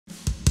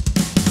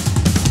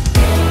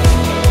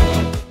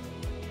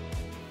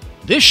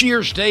This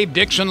year's Dave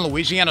Dixon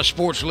Louisiana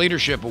Sports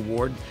Leadership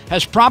Award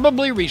has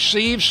probably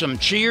received some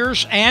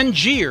cheers and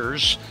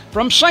jeers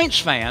from Saints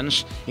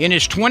fans in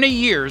his 20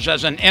 years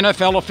as an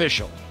NFL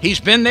official. He's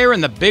been there in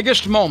the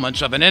biggest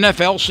moments of an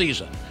NFL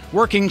season,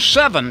 working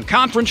 7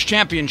 conference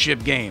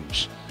championship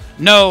games.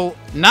 No,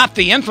 not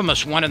the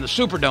infamous one in the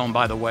Superdome,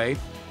 by the way,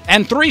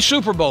 and 3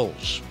 Super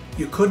Bowls.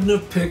 You couldn't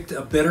have picked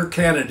a better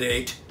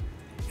candidate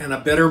and a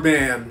better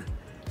man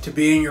to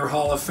be in your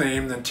Hall of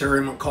Fame than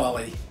Terry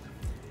McAulay.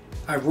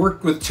 I've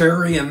worked with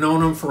Terry and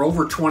known him for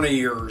over 20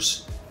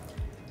 years.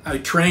 I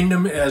trained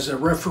him as a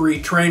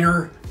referee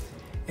trainer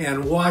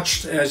and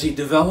watched as he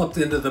developed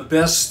into the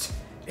best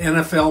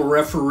NFL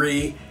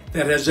referee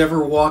that has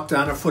ever walked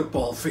on a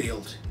football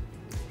field.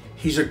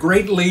 He's a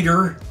great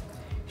leader,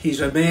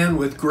 he's a man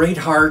with great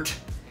heart,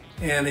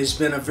 and has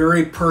been a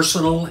very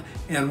personal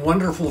and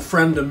wonderful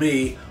friend to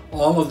me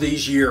all of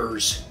these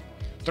years.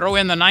 Throw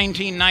in the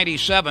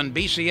 1997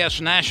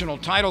 BCS National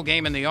Title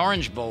game in the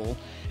Orange Bowl,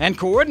 and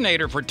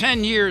coordinator for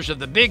 10 years of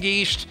the Big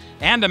East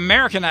and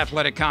American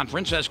Athletic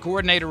Conference as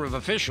coordinator of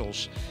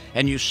officials,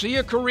 and you see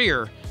a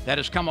career that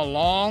has come a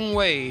long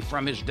way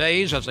from his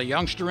days as a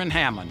youngster in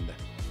Hammond.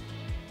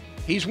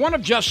 He's one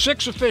of just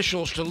 6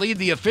 officials to lead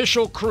the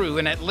official crew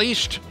in at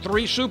least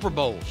 3 Super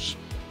Bowls,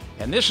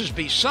 and this is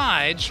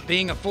besides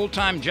being a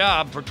full-time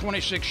job for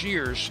 26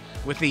 years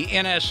with the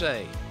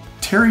NSA.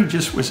 Terry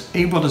just was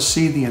able to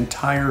see the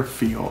entire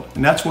field,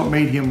 and that's what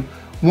made him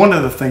one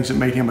of the things that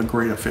made him a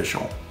great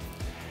official.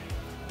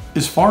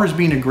 As far as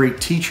being a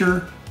great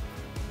teacher,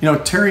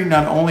 Terry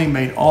not only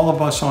made all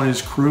of us on his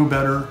crew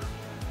better,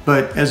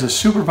 but as a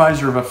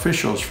supervisor of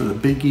officials for the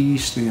Big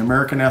East and the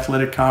American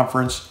Athletic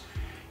Conference,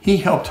 he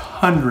helped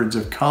hundreds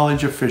of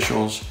college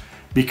officials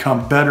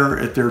become better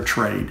at their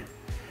trade.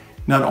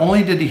 Not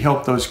only did he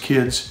help those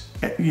kids,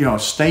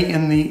 stay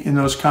in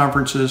those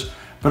conferences,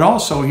 but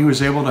also he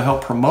was able to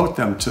help promote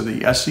them to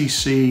the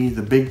SEC,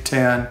 the Big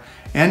Ten,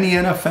 and the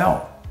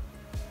NFL.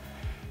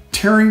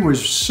 Terry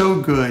was so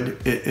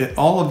good at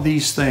all of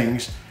these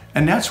things,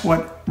 and that's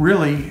what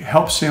really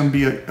helps him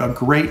be a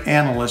great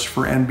analyst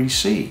for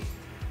NBC.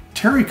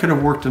 Terry could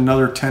have worked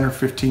another 10 or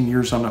 15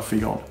 years on the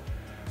field,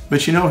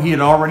 but he had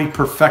already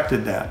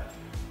perfected that.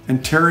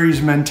 And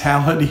Terry's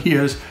mentality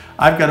is,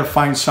 I've got to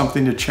find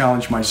something to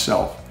challenge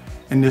myself,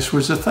 and this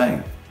was the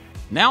thing.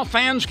 Now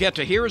fans get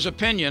to hear his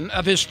opinion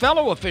of his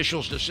fellow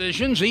officials'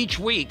 decisions each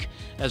week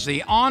as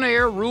the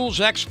on-air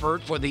rules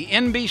expert for the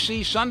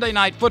NBC Sunday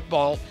Night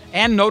Football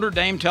and Notre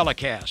Dame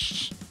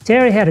telecasts.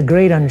 Terry had a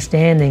great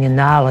understanding and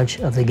knowledge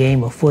of the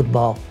game of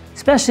football,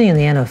 especially in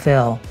the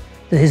NFL.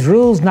 His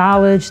rules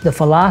knowledge, the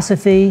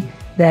philosophy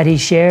that he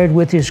shared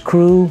with his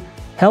crew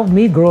helped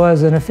me grow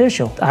as an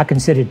official. I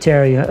considered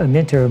Terry a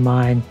mentor of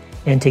mine,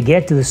 and to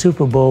get to the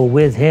Super Bowl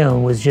with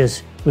him was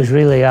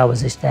really, I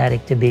was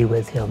ecstatic to be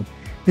with him.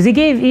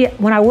 Because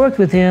when I worked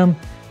with him,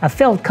 I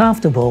felt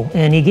comfortable,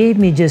 and he gave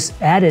me just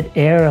added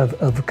air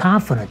of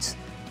confidence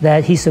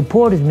that he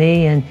supported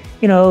me, and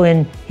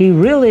he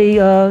really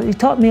he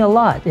taught me a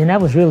lot, and that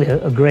was really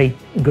a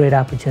great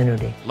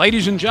opportunity.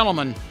 Ladies and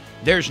gentlemen,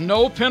 there's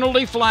no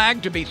penalty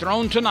flag to be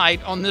thrown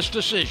tonight on this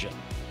decision.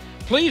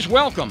 Please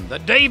welcome the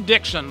Dave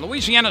Dixon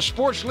Louisiana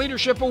Sports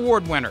Leadership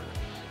Award winner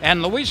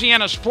and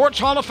Louisiana Sports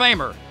Hall of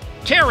Famer,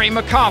 Terry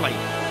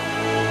McAulay.